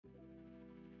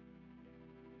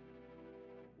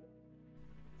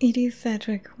Edie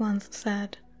Sedgwick once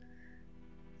said,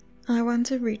 "I want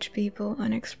to reach people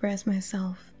and express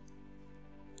myself.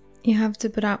 You have to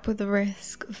put up with the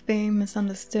risk of being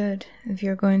misunderstood if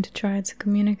you're going to try to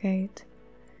communicate.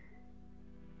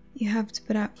 You have to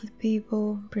put up with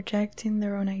people projecting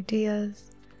their own ideas,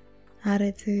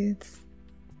 attitudes,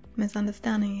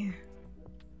 misunderstanding you.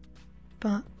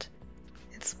 But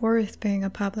it's worth being a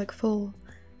public fool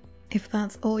if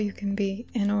that's all you can be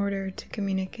in order to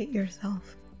communicate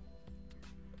yourself."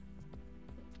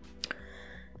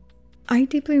 I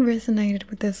deeply resonated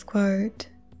with this quote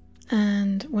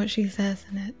and what she says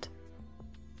in it.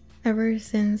 Ever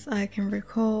since I can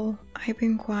recall, I've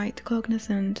been quite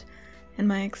cognizant in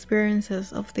my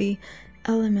experiences of the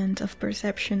element of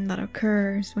perception that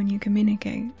occurs when you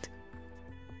communicate.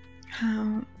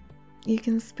 How you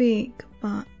can speak,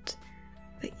 but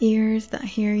the ears that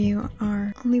hear you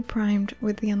are only primed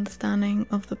with the understanding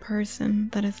of the person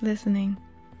that is listening,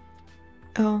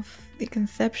 of the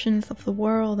conceptions of the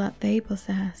world that they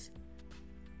possess.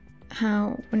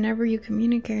 How whenever you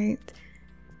communicate,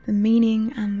 the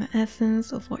meaning and the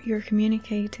essence of what you're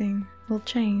communicating will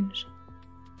change.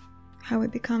 How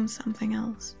it becomes something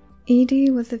else.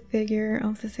 Edie was a figure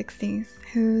of the 60s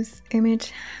whose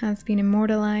image has been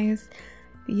immortalized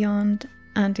beyond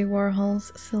Andy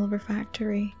Warhol's Silver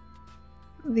Factory.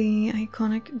 The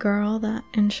iconic girl that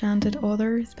enchanted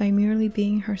others by merely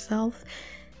being herself,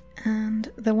 and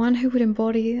the one who would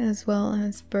embody as well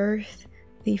as birth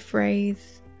the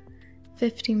phrase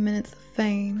 15 minutes of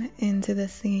fame into the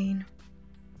scene.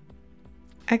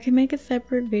 I could make a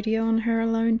separate video on her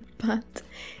alone, but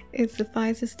it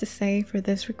suffices to say for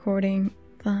this recording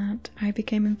that I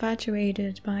became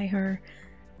infatuated by her,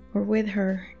 or with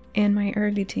her, in my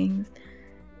early teens.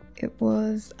 It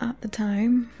was at the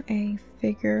time a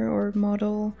figure or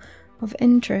model of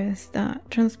interest that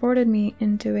transported me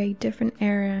into a different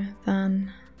era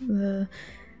than the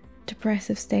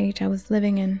depressive stage I was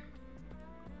living in.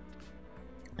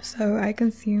 So I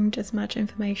consumed as much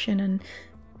information and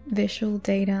visual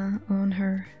data on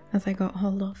her as I got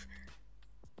hold of.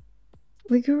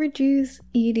 We could reduce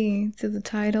Edie to the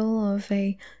title of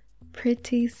a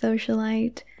pretty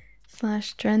socialite /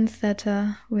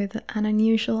 trendsetter with an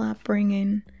unusual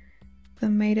upbringing that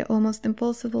made it almost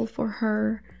impossible for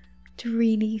her to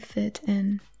really fit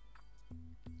in.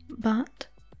 But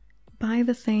by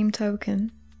the same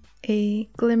token, a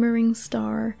glimmering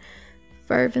star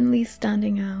fervently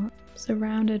standing out,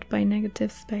 surrounded by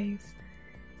negative space,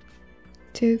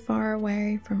 too far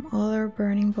away from other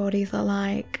burning bodies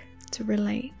alike to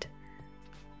relate.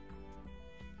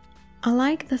 I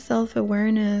like the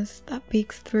self-awareness that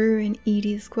peeks through in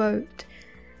Edie's quote.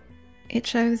 It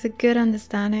shows a good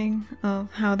understanding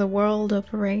of how the world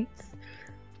operates,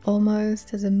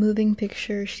 almost as a moving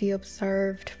picture she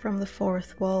observed from the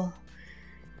fourth wall.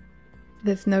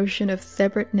 This notion of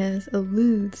separateness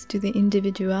alludes to the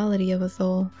individuality of us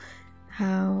all,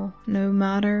 how no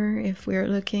matter if we're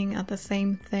looking at the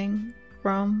same thing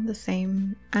from the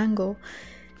same angle,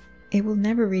 it will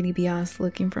never really be us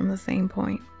looking from the same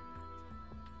point.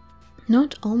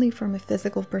 Not only from a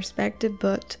physical perspective,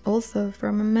 but also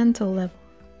from a mental level.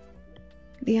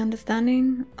 The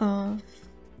understanding of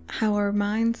how our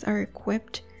minds are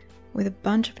equipped with a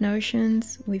bunch of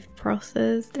notions we've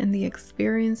processed and the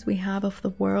experience we have of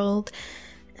the world,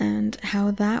 and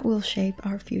how that will shape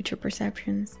our future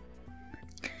perceptions.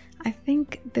 I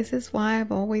think this is why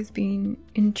I've always been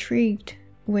intrigued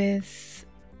with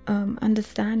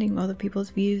understanding other people's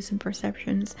views and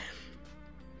perceptions,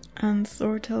 and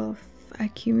sort of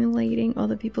accumulating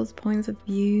other people's points of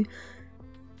view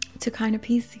to kind of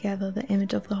piece together the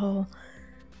image of the whole.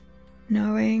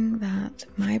 Knowing that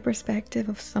my perspective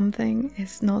of something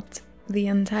is not the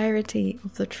entirety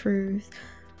of the truth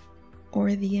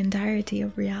or the entirety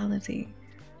of reality,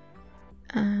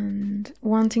 and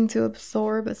wanting to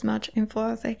absorb as much info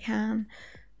as I can,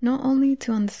 not only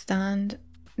to understand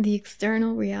the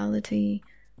external reality,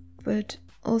 but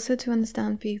also to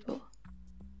understand people.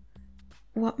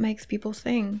 What makes people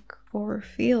think or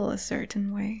feel a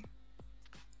certain way.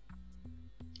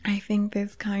 I think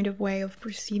this kind of way of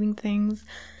perceiving things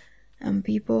and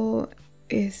people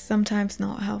is sometimes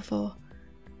not helpful.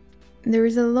 There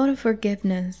is a lot of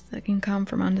forgiveness that can come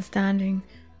from understanding,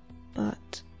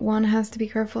 but one has to be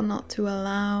careful not to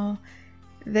allow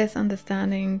this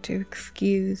understanding to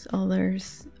excuse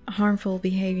others' harmful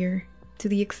behavior to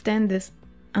the extent this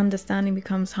understanding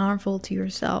becomes harmful to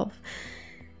yourself.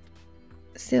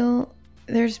 Still,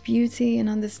 there's beauty in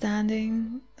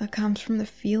understanding that comes from the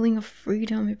feeling of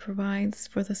freedom it provides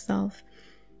for the self.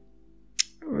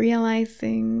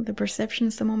 realizing the perception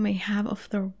someone may have of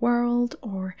their world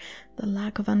or the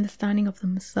lack of understanding of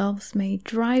themselves may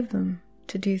drive them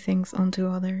to do things onto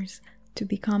others, to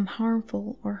become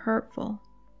harmful or hurtful.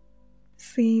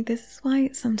 See, this is why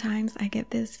sometimes I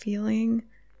get this feeling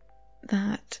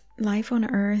that life on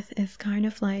Earth is kind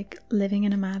of like living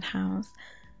in a madhouse,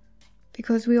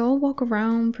 because we all walk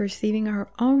around perceiving our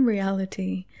own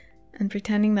reality and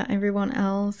pretending that everyone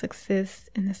else exists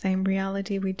in the same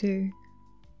reality we do,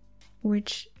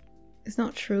 which is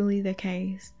not truly the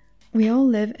case. We all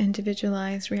live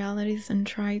individualized realities and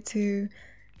try to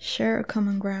share a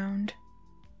common ground.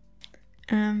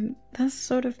 And that's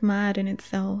sort of mad in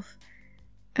itself.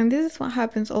 And this is what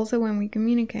happens also when we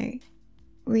communicate.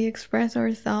 We express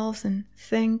ourselves and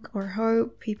think or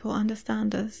hope people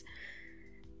understand us.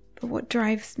 But what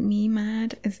drives me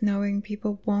mad is knowing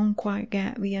people won't quite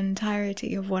get the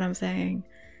entirety of what I'm saying.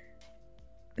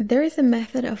 There is a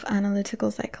method of analytical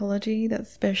psychology that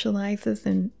specializes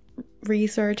in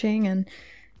researching and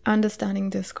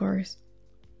understanding discourse,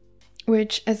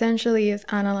 which essentially is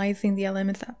analyzing the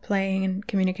elements at play in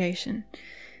communication.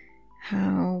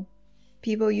 How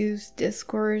people use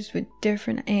discourse with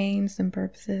different aims and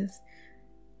purposes,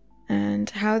 and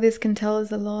how this can tell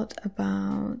us a lot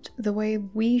about the way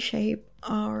we shape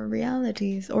our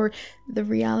realities or the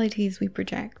realities we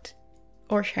project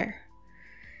or share.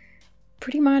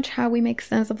 Pretty much how we make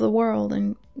sense of the world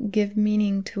and give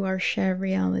meaning to our shared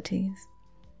realities.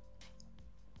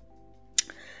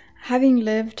 Having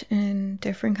lived in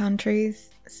different countries,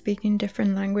 speaking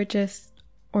different languages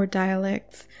or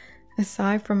dialects,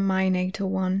 aside from my native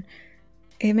one,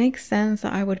 it makes sense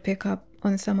that I would pick up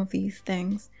on some of these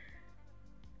things.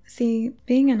 See,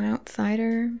 being an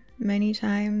outsider many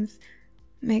times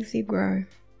makes you grow.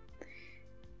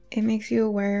 It makes you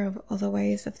aware of other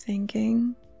ways of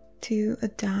thinking, to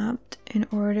adapt in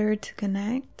order to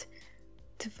connect,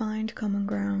 to find common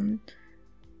ground.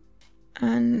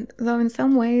 And though in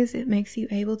some ways it makes you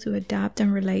able to adapt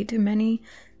and relate to many,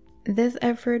 this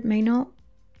effort may not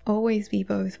always be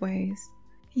both ways.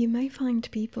 You may find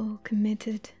people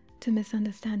committed to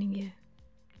misunderstanding you.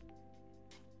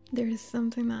 There is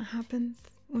something that happens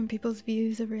when people's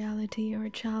views of reality are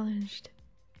challenged.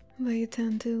 They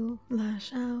tend to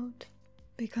lash out,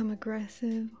 become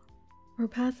aggressive, or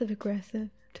passive-aggressive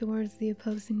towards the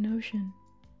opposing notion.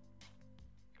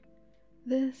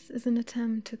 This is an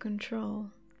attempt to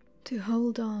control, to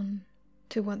hold on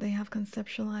to what they have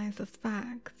conceptualized as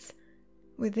facts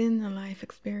within their life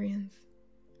experience.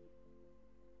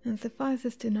 And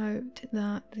suffices to note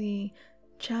that the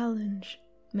challenge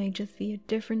may just be a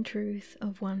different truth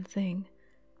of one thing,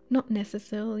 not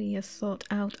necessarily a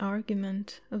sought-out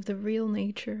argument of the real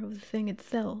nature of the thing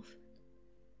itself.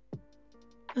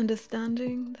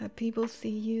 Understanding that people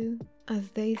see you as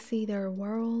they see their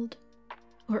world,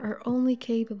 or are only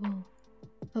capable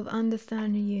of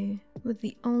understanding you with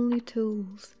the only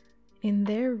tools in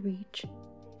their reach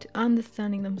to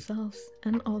understanding themselves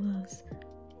and others,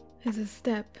 is a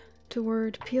step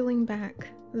toward peeling back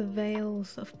the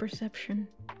veils of perception.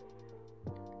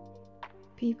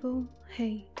 People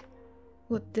hate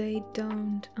what they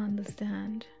don't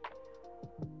understand.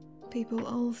 People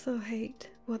also hate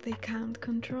what they can't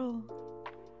control.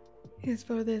 It's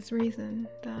for this reason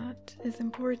that it's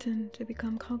important to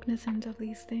become cognizant of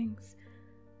these things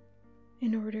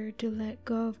in order to let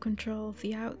go of control of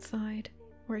the outside,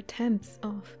 or attempts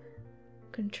of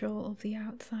control of the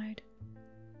outside,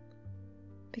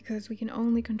 because we can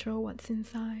only control what's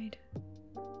inside.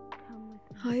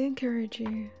 I encourage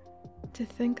you to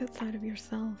think outside of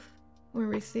yourself when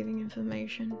receiving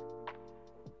information.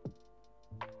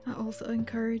 I also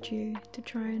encourage you to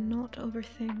try and not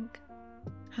overthink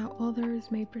how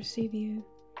others may perceive you,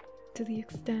 to the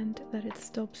extent that it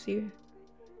stops you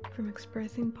from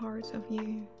expressing parts of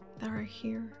you that are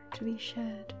here to be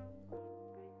shared.